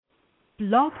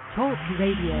Blog Talk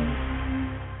Radio.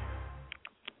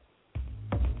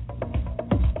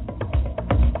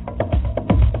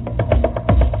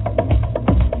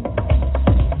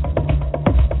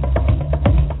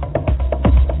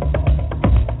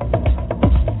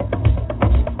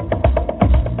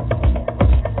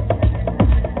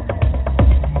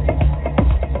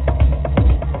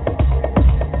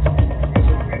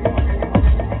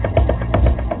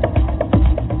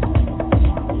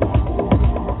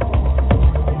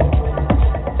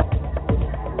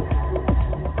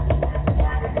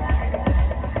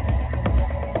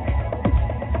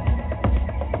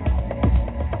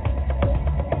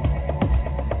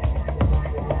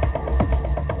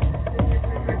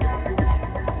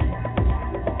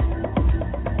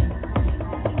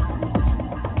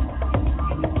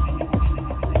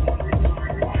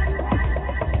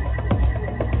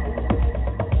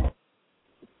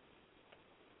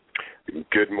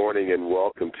 Good morning and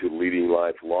welcome to Leading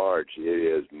Life Large.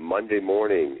 It is Monday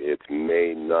morning. It's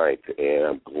May 9th, and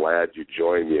I'm glad you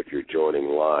joined me if you're joining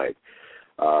live.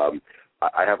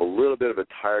 I have a little bit of a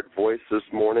tired voice this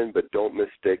morning, but don't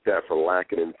mistake that for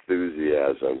lack of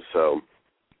enthusiasm. So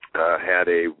I had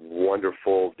a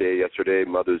wonderful day yesterday,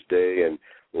 Mother's Day, and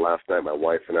last night my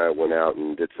wife and I went out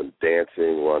and did some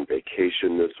dancing. We're on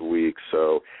vacation this week,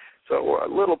 so we're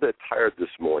a little bit tired this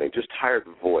morning, just tired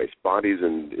voice. Body's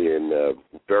in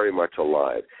very much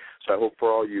alive. So I hope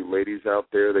for all you ladies out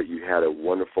there that you had a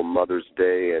wonderful Mother's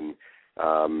Day, and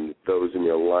those in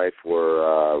your life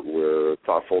were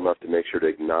thoughtful enough to make sure to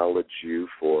acknowledge you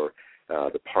for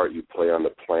the part you play on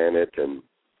the planet. And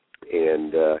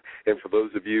for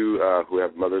those of you who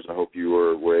have mothers, I hope you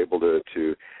were able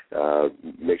to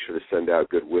make sure to send out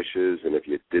good wishes. And if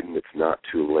you didn't, it's not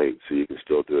too late, so you can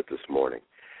still do it this morning.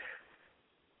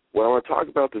 What I want to talk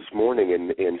about this morning,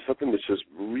 and something that's just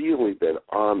really been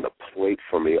on the plate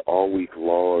for me all week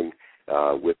long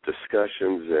with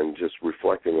discussions and just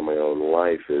reflecting on my own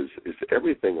life, is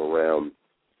everything around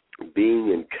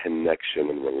being in connection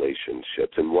in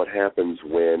relationships and what happens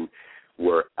when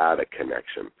we're out of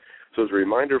connection. So as a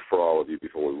reminder for all of you,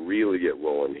 before we really get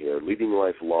rolling here, Leading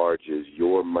Life Large is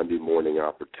your Monday morning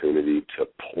opportunity to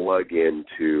plug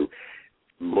into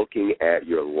looking at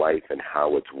your life and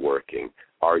how it's working.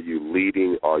 Are you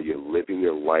leading? Are you living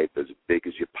your life as big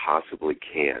as you possibly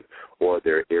can? Or are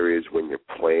there areas when you're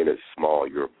playing as small,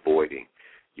 you're avoiding?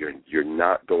 You're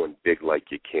not going big like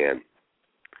you can.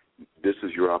 This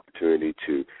is your opportunity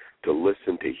to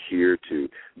listen, to hear, to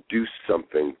do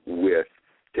something with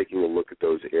taking a look at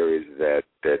those areas that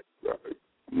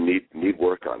need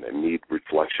work on, that need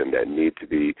reflection, that need to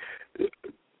be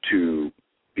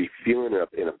feeling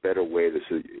up in a better way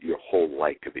so your whole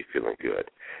life could be feeling good.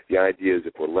 The idea is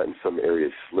if we're letting some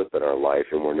areas slip in our life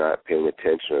and we're not paying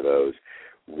attention to those,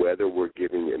 whether we're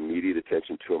giving immediate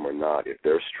attention to them or not, if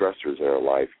they're stressors in our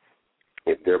life,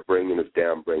 if they're bringing us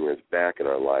down, bringing us back in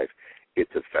our life,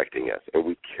 it's affecting us, and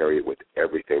we carry it with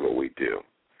everything that we do.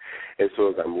 And so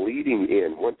as I'm leading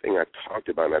in, one thing I've talked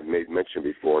about and I've made mention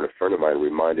before, and a friend of mine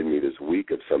reminded me this week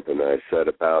of something that I said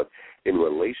about in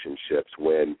relationships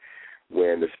when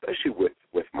especially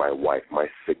with my wife,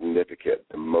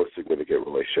 the most significant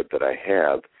relationship that I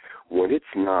have, when it's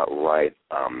not right,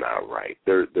 I'm not right.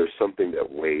 There's something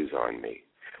that weighs on me.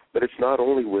 But it's not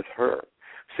only with her.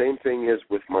 Same thing is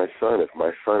with my son. If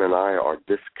my son and I are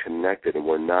disconnected and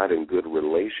we're not in good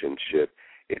relationship,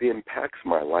 it impacts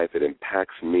my life, it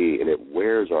impacts me, and it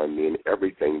wears on me in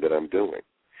everything that I'm doing.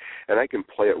 And I can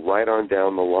play it right on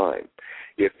down the line.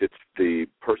 If it's the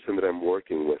person that I'm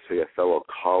working with, say a fellow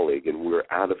colleague, and we're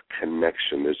out of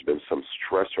connection, there's been some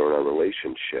stressor in our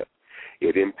relationship,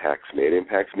 it impacts me. It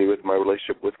impacts me with my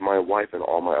relationship with my wife and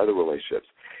all my other relationships.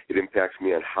 It impacts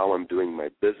me on how I'm doing my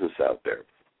business out there.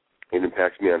 It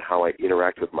impacts me on how I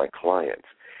interact with my clients.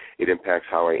 It impacts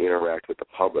how I interact with the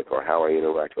public or how I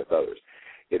interact with others.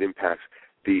 It impacts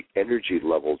the energy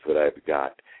levels that I've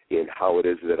got in how it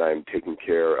is that I'm taking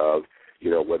care of,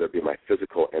 whether it be my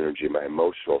physical energy, my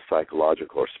emotional,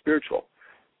 psychological, or spiritual.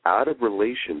 Out of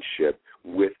relationship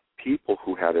with people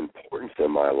who have importance in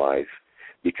my life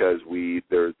because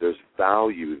there's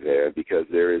value there, because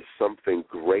there is something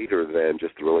greater than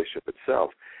just the relationship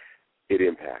itself, it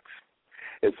impacts.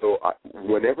 And so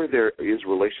whenever there is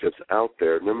relationships out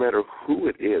there, no matter who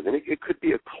it is, and it could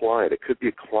be a client, it could be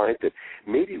a client that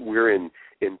maybe we're in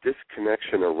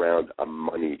disconnection around a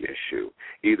money issue.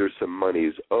 Either some money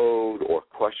is owed or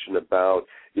question about,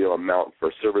 amount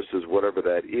for services, whatever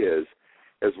that is.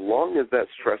 As long as that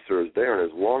stressor is there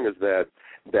and as long as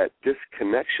that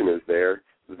disconnection is there,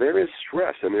 there is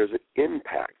stress and there's an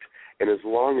impact. And as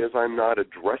long as I'm not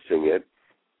addressing it,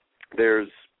 there's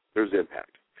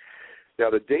impact. Now,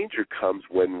 the danger comes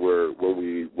when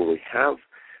we have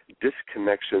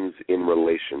disconnections in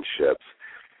relationships.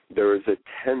 There is a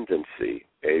tendency,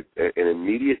 an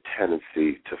immediate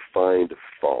tendency to find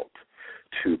fault,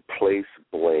 to place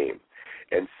blame.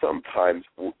 And sometimes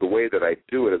the way that I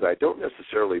do it is I don't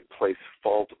necessarily place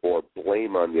fault or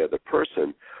blame on the other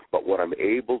person, but what I'm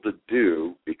able to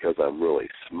do, because I'm really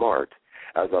smart,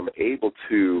 as I'm able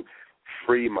to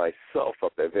free myself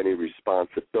up of any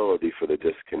responsibility for the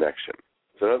disconnection.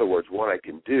 So in other words, what I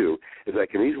can do is I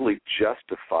can easily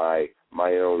justify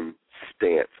my own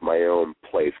stance, my own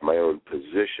place, my own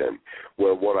position,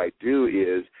 where what I do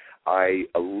is I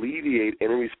alleviate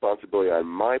any responsibility on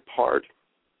my part,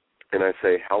 and I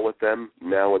say, hell with them,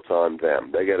 now it's on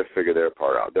them. They got to figure their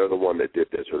part out. They're the one that did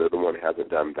this, or they're the one that hasn't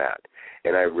done that.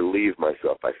 And I relieve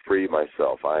myself. I free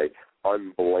myself. I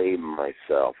unblame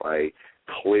myself. I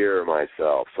clear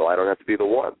myself so I don't have to be the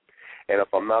one. And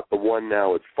if I'm not the one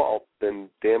now at fault, then,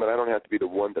 damn it, I don't have to be the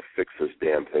one to fix this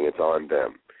damn thing. It's on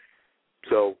them.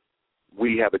 So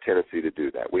we have a tendency to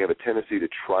do that. We have a tendency to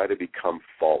try to become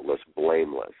faultless,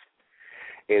 blameless.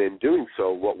 And in doing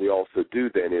so, what we also do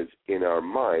then is, in our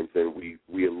minds, then we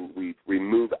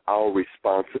remove our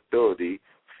responsibility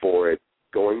for it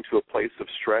going to a place of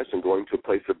stress and going to a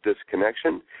place of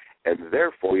disconnection, and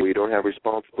therefore we don't have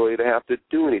responsibility to have to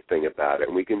do anything about it,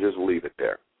 and we can just leave it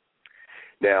there.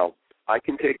 Now, I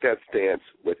can take that stance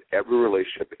with every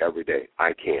relationship every day.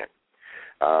 I can.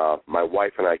 My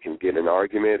wife and I can get in an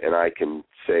argument, and I can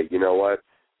say, you know what?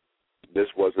 This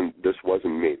wasn't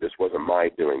me. This wasn't my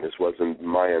doing. This wasn't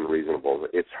my unreasonable.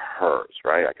 It's hers,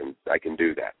 right? I can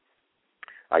do that.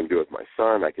 I can do it with my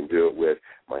son. I can do it with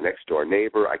my next door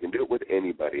neighbor. I can do it with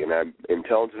anybody. And I'm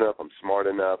intelligent enough. I'm smart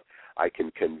enough. I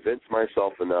can convince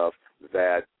myself enough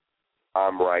that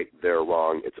I'm right, they're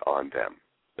wrong, it's on them.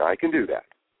 Now, I can do that.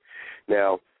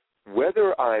 Now,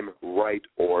 whether I'm right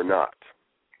or not,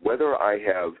 whether I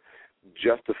have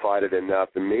justified it enough,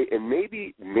 and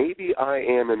maybe I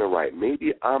am in the right.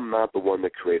 Maybe I'm not the one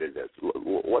that created this.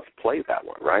 Let's play that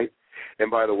one, right?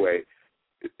 And by the way,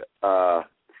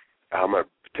 I'm going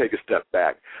to take a step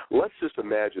back. Let's just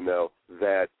imagine, though,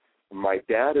 that my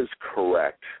dad is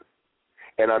correct,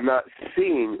 and I'm not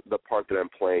seeing the part that I'm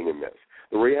playing in this.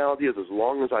 The reality is, as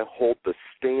long as I hold the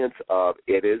stance of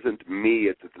it isn't me,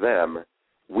 it's them,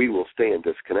 we will stay in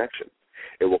disconnection.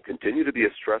 It will continue to be a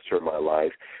stressor in my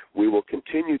life. We will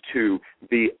continue to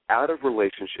be out of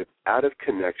relationship, out of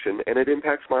connection, and it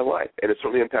impacts my life, and it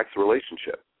certainly impacts the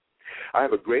relationship. I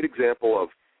have a great example of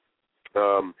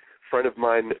a friend of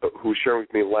mine who was sharing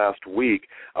with me last week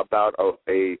about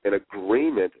an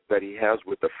agreement that he has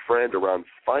with a friend around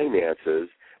finances,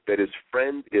 that his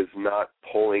friend is not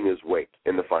pulling his weight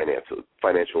in the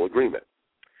financial agreement.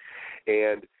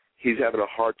 And he's having a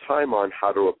hard time on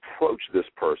how to approach this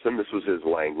person. This was his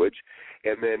language.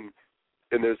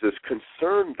 And there's this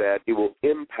concern that it will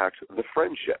impact the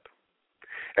friendship.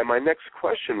 And my next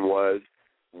question was,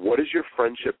 what has your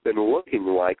friendship been looking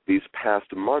like these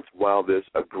past months while this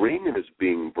agreement is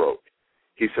being broke?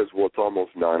 He says, well, it's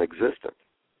almost non-existent.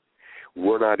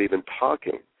 We're not even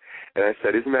talking. And I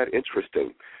said, isn't that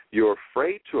interesting? You're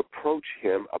afraid to approach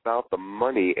him about the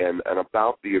money and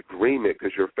about the agreement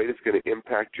because you're afraid it's going to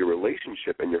impact your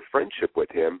relationship and your friendship with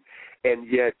him, and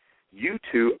yet you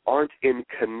two aren't in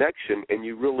connection and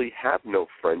you really have no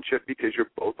friendship because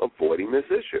you're both avoiding this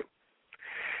issue.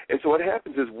 And so what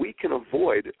happens is we can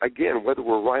avoid, again, whether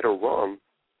we're right or wrong,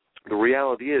 the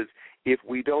reality is if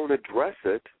we don't address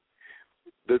it,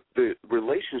 the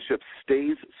relationship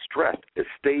stays stressed. It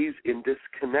stays in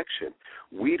disconnection.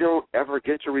 We don't ever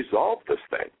get to resolve this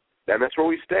thing, and that's where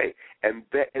we stay. And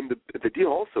the deal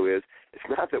also is, it's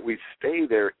not that we stay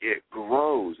there. It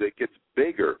grows. It gets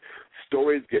bigger.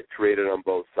 Stories get created on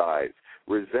both sides.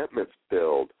 Resentments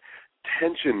build.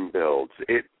 Tension builds.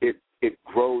 It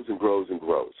grows and grows and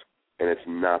grows, and it's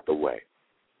not the way.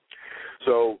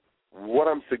 So what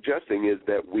I'm suggesting is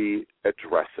that we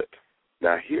address it.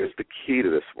 Now, here's the key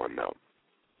to this one, though.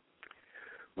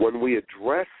 When we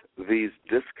address these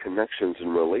disconnections in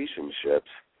relationships,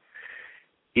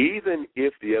 even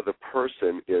if the other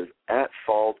person is at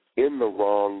fault, in the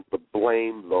wrong, the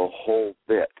blame, the whole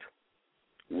bit,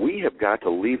 we have got to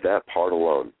leave that part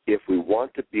alone if we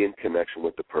want to be in connection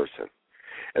with the person.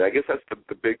 And I guess that's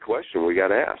the big question we got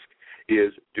to ask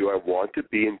is, do I want to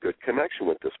be in good connection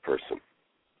with this person?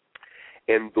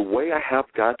 And the way I have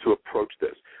got to approach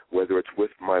this, whether it's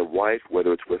with my wife,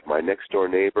 whether it's with my next-door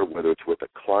neighbor, whether it's with a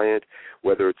client,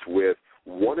 whether it's with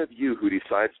one of you who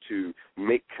decides to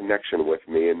make connection with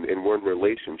me and we're in a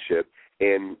relationship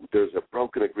and there's a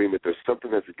broken agreement, there's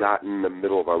something that's gotten in the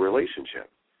middle of our relationship.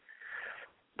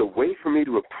 the way for me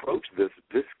to approach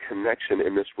this connection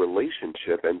in this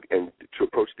relationship and to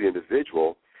approach the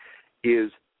individual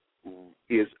is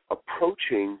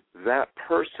approaching that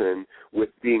person with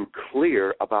being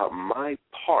clear about my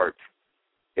part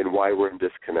in why we're in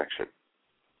disconnection.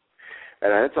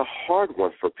 And that's a hard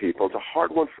one for people. It's a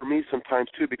hard one for me sometimes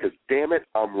too, because damn it,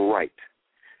 I'm right.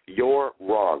 You're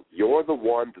wrong. You're the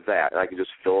one that, and I can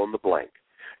just fill in the blank.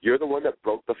 You're the one that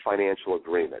broke the financial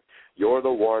agreement. You're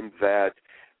the one that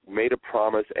made a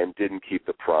promise and didn't keep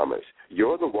the promise.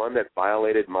 You're the one that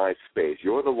violated my space.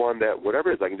 You're the one that,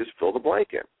 whatever it is, I can just fill the blank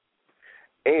in.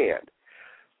 And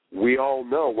we all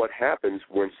know what happens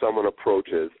when someone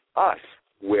approaches us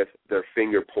with their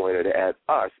finger pointed at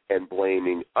us and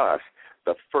blaming us.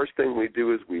 The first thing we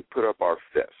do is we put up our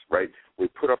fists, right? We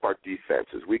put up our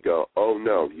defenses. We go, oh,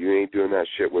 no, you ain't doing that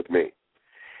shit with me.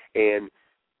 And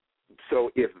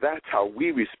so if that's how we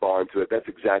respond to it, that's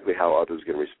exactly how others are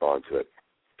going to respond to it.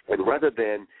 And rather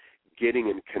than getting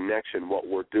in connection, what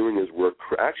we're doing is we're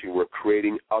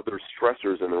creating other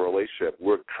stressors in the relationship.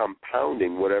 We're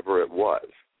compounding whatever it was.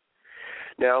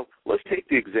 Now, let's take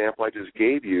the example I just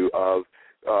gave you of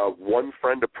one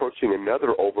friend approaching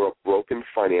another over a broken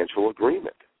financial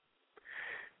agreement.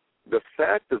 The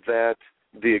fact that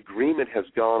the agreement has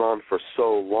gone on for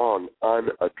so long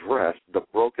unaddressed, the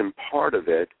broken part of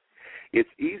it, it's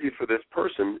easy for this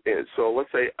person. So let's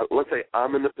say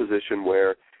I'm in the position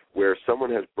where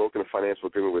someone has broken a financial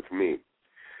agreement with me,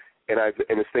 and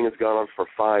this thing has gone on for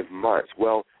 5 months.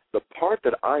 Well, the part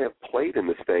that I have played in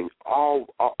this thing all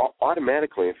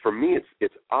automatically, and for me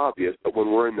it's obvious, but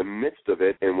when we're in the midst of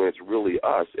it and when it's really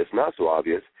us, it's not so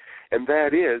obvious, and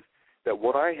that is that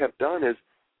what I have done is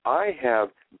I have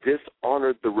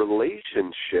dishonored the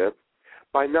relationship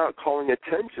by not calling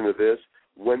attention to this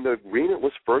when the agreement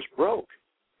was first broke.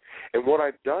 And what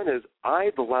I've done is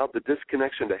I've allowed the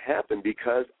disconnection to happen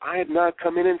because I have not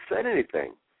come in and said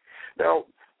anything. Now,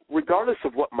 regardless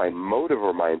of what my motive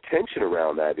or my intention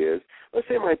around that is, let's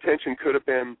say my intention could have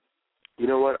been, you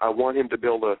know what, I want him to be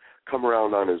able to come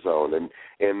around on his own, and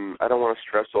I don't want to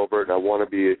stress over it, and I want to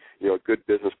be a good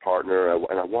business partner,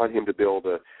 and I want him to be able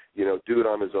to do it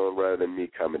on his own rather than me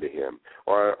coming to him.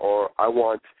 Or I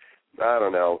want, I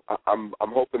don't know, I'm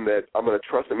hoping that I'm going to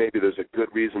trust that maybe there's a good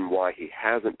reason why he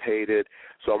hasn't paid it,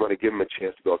 so I'm going to give him a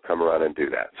chance to go come around and do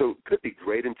that. So it could be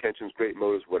great intentions, great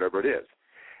motives, whatever it is.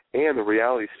 And the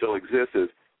reality still exists is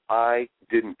I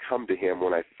didn't come to him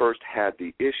when I first had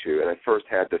the issue and I first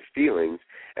had the feelings,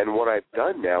 and what I've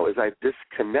done now is I've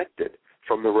disconnected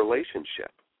from the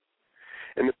relationship.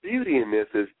 And the beauty in this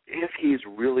is if he's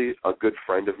really a good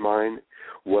friend of mine,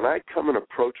 when I come and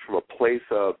approach from a place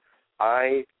of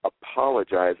I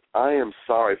apologize, I am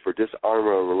sorry for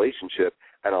dishonoring a relationship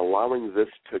and allowing this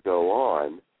to go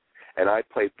on, and I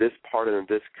played this part in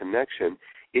this connection,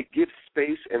 it gives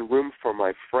space and room for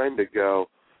my friend to go,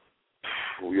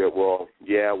 well,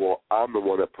 I'm the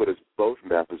one that put us both in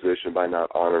that position by not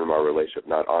honoring our relationship,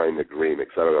 not honoring the agreement,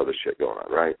 because I don't know other shit going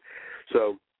on, right?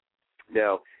 So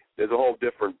now there's a whole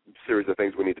different series of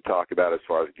things we need to talk about as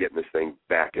far as getting this thing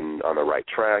back on the right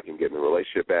track and getting the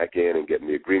relationship back in and getting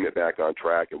the agreement back on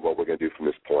track and what we're going to do from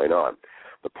this point on.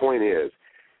 The point is,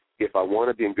 if I want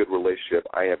to be in good relationship,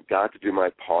 I have got to do my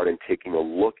part in taking a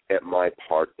look at my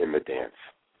part in the dance.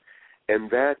 And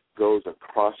that goes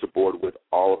across the board with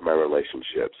all of my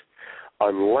relationships.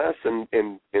 Unless,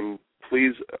 and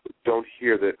please don't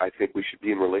hear that I think we should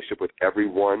be in relationship with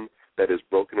everyone that has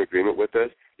broken agreement with us.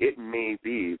 It may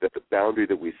be that the boundary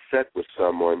that we set with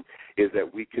someone is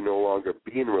that we can no longer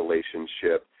be in a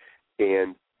relationship,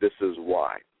 and this is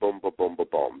why. Boom, boom, boom, boom,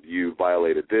 boom. You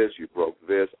violated this. You broke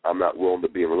this. I'm not willing to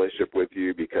be in a relationship with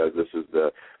you because this is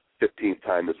the 15th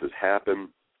time this has happened.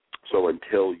 So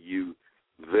until you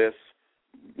this,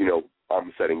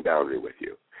 I'm setting boundary with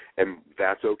you. And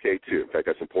that's okay, too. In fact,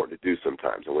 that's important to do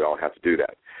sometimes, and we all have to do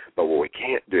that. But what we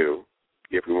can't do,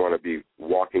 if we want to be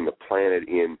walking the planet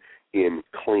in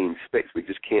clean space, we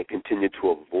just can't continue to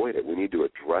avoid it. We need to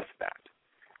address that.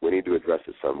 We need to address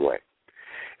it some way.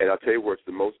 And I'll tell you where it's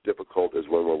the most difficult is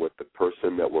when we're with the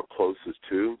person that we're closest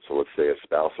to. So let's say a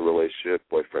spousal relationship,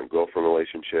 boyfriend-girlfriend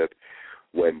relationship,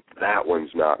 when that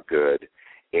one's not good,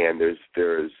 and there's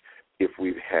if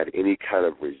we've had any kind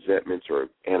of resentments or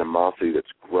animosity that's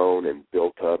grown and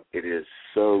built up, it is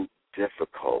so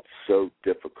difficult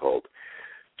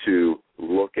to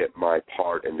look at my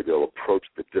part and to go approach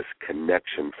the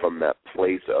disconnection from that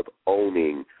place of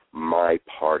owning my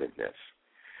part in this.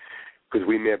 Because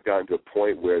we may have gotten to a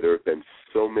point where there have been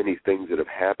so many things that have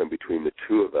happened between the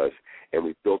two of us, and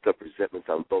we've built up resentments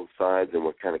on both sides, and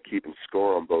we're kind of keeping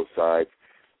score on both sides.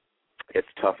 It's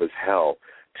tough as hell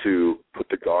to put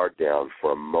the guard down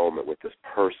for a moment with this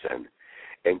person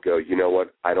and go, you know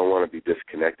what, I don't want to be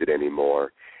disconnected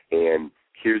anymore, and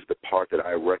here's the part that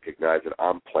I recognize that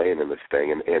I'm playing in this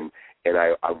thing, and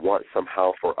I want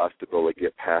somehow for us to be able to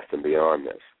get past and beyond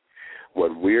this.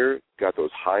 When we're got those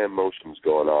high emotions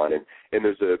going on, and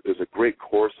there's a great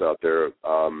course out there,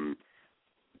 I'm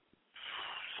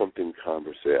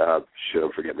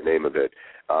forgetting the name of it,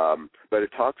 but it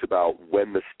talks about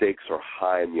when the stakes are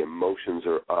high and the emotions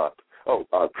are up.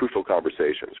 Crucial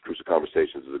Conversations. Crucial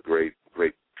Conversations is a great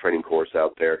training course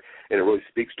out there, and it really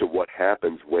speaks to what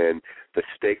happens when the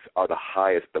stakes are the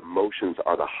highest, the emotions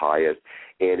are the highest,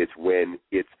 and it's when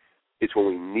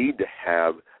we need to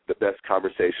have the best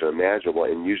conversation imaginable,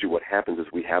 and usually what happens is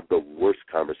we have the worst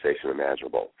conversation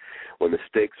imaginable. When the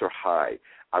stakes are high,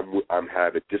 I'm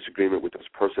having a disagreement with this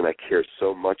person I care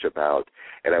so much about,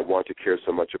 and I want to care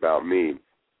so much about me.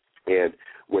 And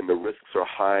when the risks are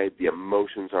high, the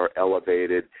emotions are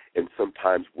elevated, and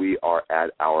sometimes we are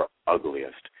at our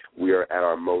ugliest. We are at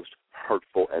our most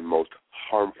hurtful and most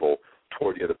harmful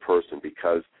toward the other person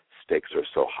because stakes are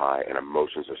so high and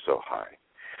emotions are so high.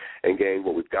 And, gang,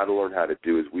 what we've got to learn how to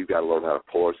do is we've got to learn how to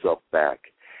pull ourselves back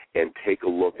and take a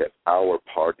look at our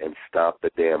part and stop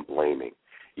the damn blaming.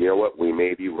 You know what? We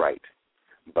may be right,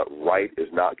 but right is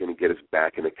not going to get us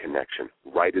back in a connection.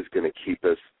 Right is going to keep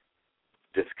us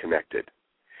disconnected.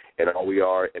 And all we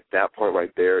are at that point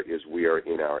right there is we are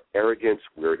in our arrogance,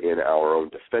 we're in our own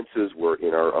defenses, we're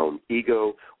in our own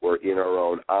ego, we're in our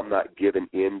own I'm not giving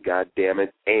in, God damn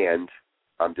it, and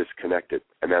I'm disconnected.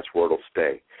 And that's where it'll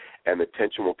stay. And the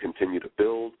tension will continue to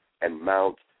build and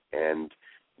mount and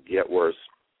get worse.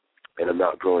 And I'm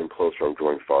not growing closer, I'm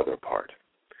growing farther apart.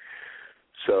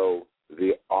 So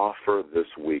the offer this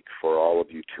week for all of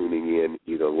you tuning in,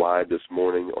 either live this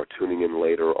morning or tuning in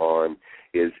later on,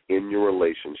 is in your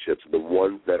relationships, the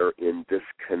ones that are in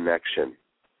disconnection,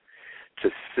 to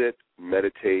sit,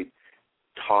 meditate,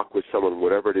 talk with someone,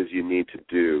 whatever it is you need to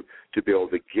do to be able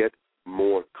to get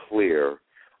more clear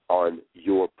on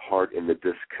your part in the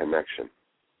disconnection.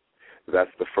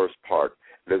 That's the first part.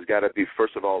 There's got to be,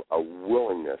 first of all, a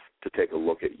willingness to take a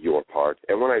look at your part.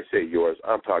 And when I say yours,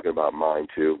 I'm talking about mine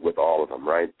too, with all of them,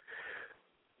 right?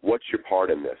 What's your part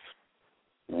in this?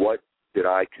 What did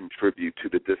I contribute to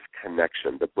the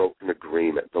disconnection, the broken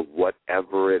agreement, the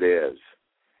whatever it is?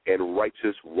 And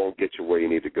righteous won't get you where you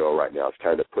need to go right now. It's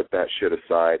time to put that shit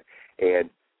aside and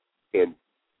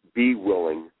be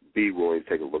willing to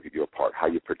take a look at your part, how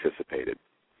you participated.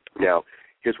 Now,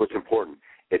 here's what's important.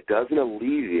 It doesn't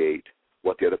alleviate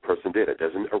what the other person did. It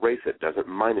doesn't erase it, doesn't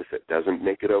minus it, doesn't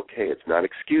make it okay. It's not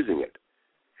excusing it.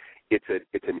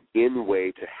 It's an in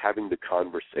way to having the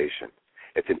conversation.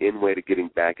 It's an in way to getting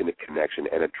back into connection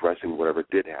and addressing whatever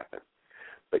did happen.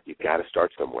 But you got to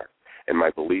start somewhere. And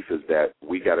my belief is that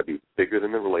we got to be bigger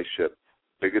than the relationship,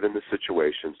 bigger than the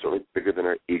situation, certainly bigger than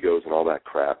our egos and all that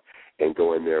crap, and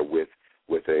go in there with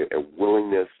a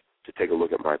willingness to take a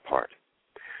look at my part.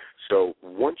 So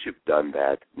once you've done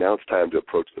that, now it's time to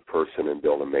approach the person and be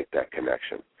able to make that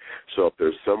connection. So if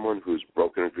there's someone who's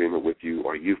broken agreement with you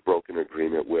or you've broken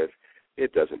agreement with,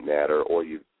 it doesn't matter, or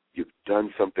you've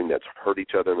done something that's hurt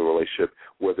each other in the relationship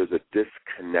where there's a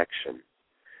disconnection,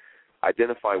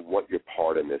 identify what your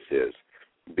part in this is.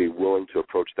 Be willing to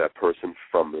approach that person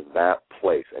from that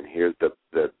place. And here's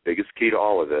the biggest key to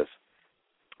all of this,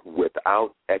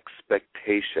 without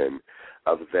expectation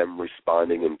of them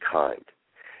responding in kind.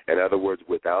 In other words,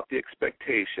 without the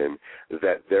expectation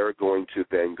that they're going to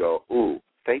then go, ooh,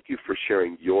 thank you for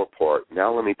sharing your part.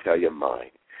 Now let me tell you mine.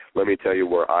 Let me tell you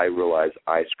where I realized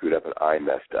I screwed up and I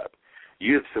messed up.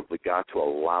 You have simply got to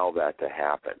allow that to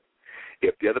happen.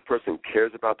 If the other person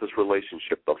cares about this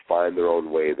relationship, they'll find their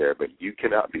own way there, but you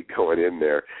cannot be going in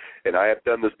there. And I have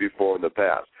done this before in the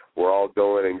past. We're all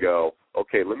going and go,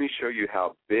 okay, let me show you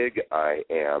how big I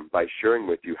am by sharing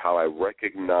with you how I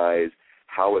recognize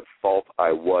how at fault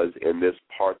I was in this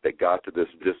part that got to this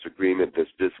disagreement, this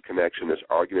disconnection, this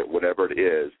argument, whatever it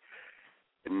is.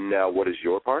 Now, what is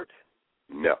your part?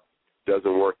 No,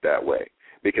 doesn't work that way,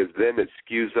 because then it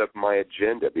skews up my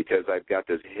agenda, because I've got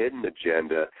this hidden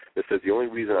agenda that says the only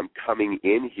reason I'm coming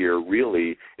in here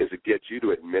really is to get you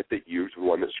to admit that you're the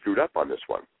one that screwed up on this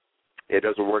one. It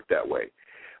doesn't work that way.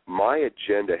 My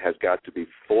agenda has got to be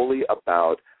fully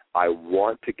about, I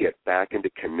want to get back into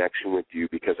connection with you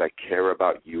because I care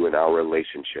about you and our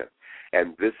relationship.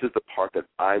 And this is the part that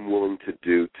I'm willing to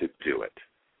do it.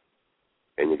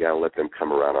 And you got to let them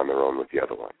come around on their own with the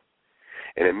other one.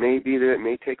 And it may be that it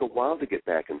may take a while to get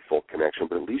back in full connection,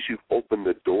 but at least you've opened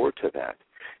the door to that.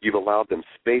 You've allowed them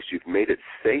space. You've made it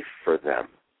safe for them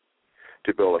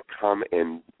to be able to come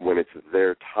and, when it's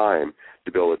their time,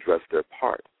 to be able to address their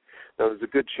part. Now, there's a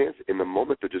good chance in the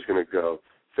moment they're just going to go,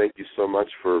 thank you so much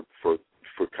for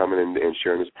coming in and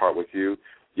sharing this part with you.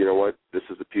 You know what? This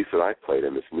is the piece that I played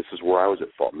in this, and this is where I was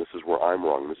at fault, and this is where I'm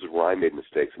wrong, and this is where I made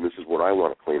mistakes, and this is what I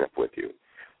want to clean up with you.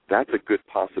 That's a good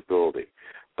possibility.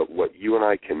 But what you and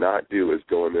I cannot do is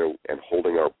go in there and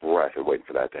holding our breath and waiting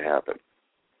for that to happen.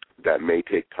 That may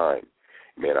take time.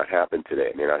 It may not happen today.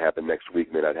 It may not happen next week.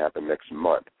 It may not happen next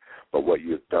month. But what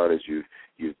you've done is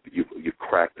you've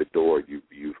cracked the door.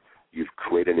 You've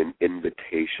created an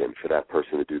invitation for that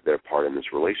person to do their part in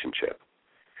this relationship.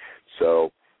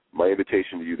 So my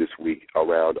invitation to you this week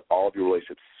around all of your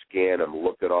relationships, scan them,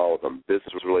 look at all of them,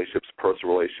 business relationships,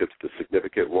 personal relationships, the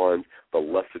significant ones, the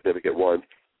less significant ones,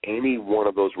 any one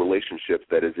of those relationships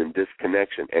that is in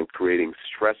disconnection and creating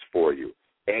stress for you,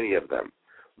 any of them,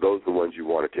 those are the ones you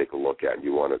want to take a look at and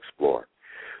you want to explore.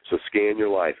 So scan your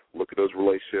life, look at those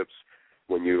relationships.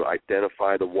 When you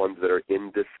identify the ones that are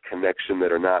in disconnection,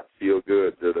 that are not feel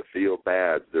good, that feel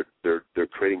bad, they're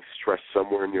creating stress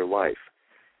somewhere in your life,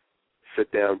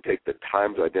 sit down, take the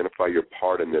time to identify your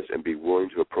part in this and be willing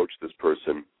to approach this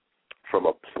person from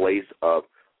a place of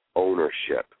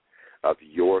ownership of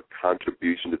your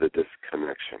contribution to the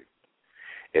disconnection.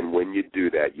 And when you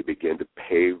do that, you begin to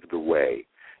pave the way.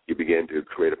 You begin to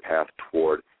create a path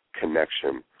toward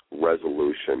connection,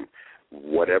 resolution,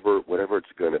 whatever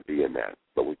it's going to be in that.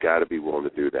 But we've got to be willing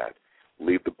to do that.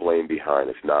 Leave the blame behind.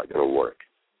 It's not going to work.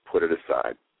 Put it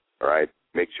aside, all right?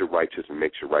 Makes you righteous and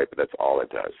makes you right, but that's all it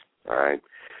does, all right?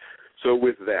 So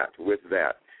with that,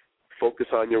 focus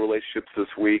on your relationships this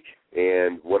week,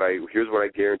 and here's what I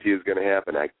guarantee is going to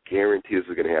happen. I guarantee this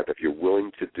is going to happen. If you're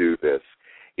willing to do this,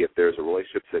 if there's a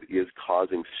relationship that is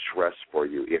causing stress for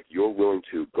you, if you're willing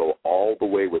to go all the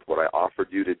way with what I offered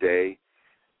you today,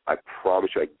 I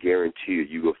promise you, I guarantee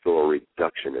you will feel a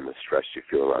reduction in the stress you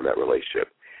feel around that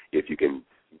relationship if you can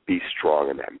be strong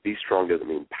in that. Be strong doesn't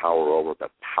mean power over,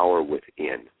 but power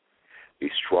within. Be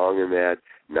strong in that,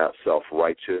 not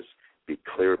self-righteous. Be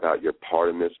clear about your part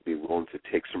in this. Be willing to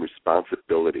take some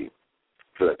responsibility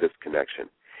for that disconnection,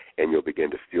 and you'll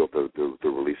begin to feel the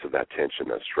release of that tension,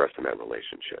 that stress in that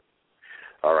relationship.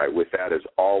 All right, with that, as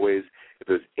always, if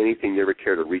there's anything you ever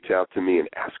care to reach out to me and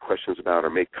ask questions about or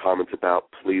make comments about,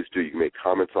 please do. You can make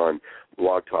comments on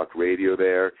Blog Talk Radio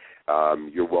there.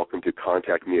 You're welcome to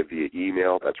contact me via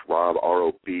email. That's Rob,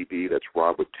 R-O-B-B, that's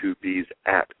Rob with two B's,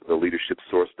 at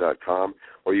theleadershipsource.com.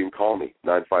 Or you can call me,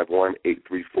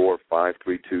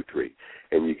 951-834-5323.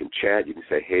 And you can chat. You can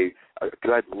say, hey,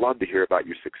 because I'd love to hear about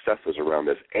your successes around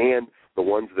this and the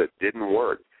ones that didn't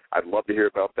work. I'd love to hear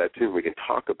about that, too. We can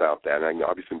talk about that, and I can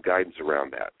offer some guidance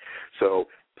around that. So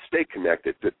stay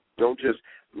connected. Don't just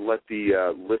let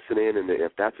the listen in, and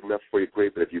if that's enough for you,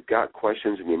 great. But if you've got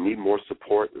questions and you need more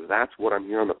support, that's what I'm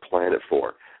here on the planet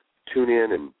for. Tune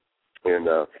in and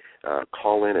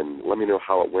call in and let me know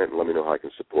how it went and let me know how I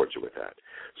can support you with that.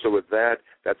 So with that,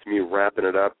 that's me wrapping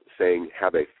it up, saying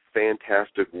have a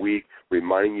fantastic week,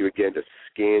 reminding you again to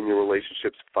scan your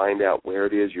relationships, find out where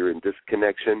it is you're in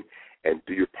disconnection, and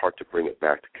do your part to bring it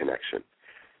back to connection.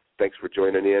 Thanks for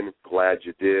joining in. Glad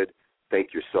you did.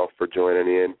 Thank yourself for joining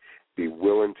in. Be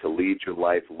willing to lead your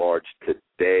life large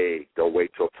today. Don't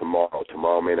wait till tomorrow.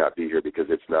 Tomorrow may not be here because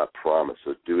it's not promised,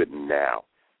 so do it now.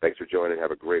 Thanks for joining.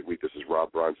 Have a great week. This is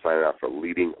Rob Braun signing out for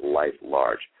Leading Life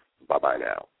Large. Bye-bye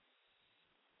now.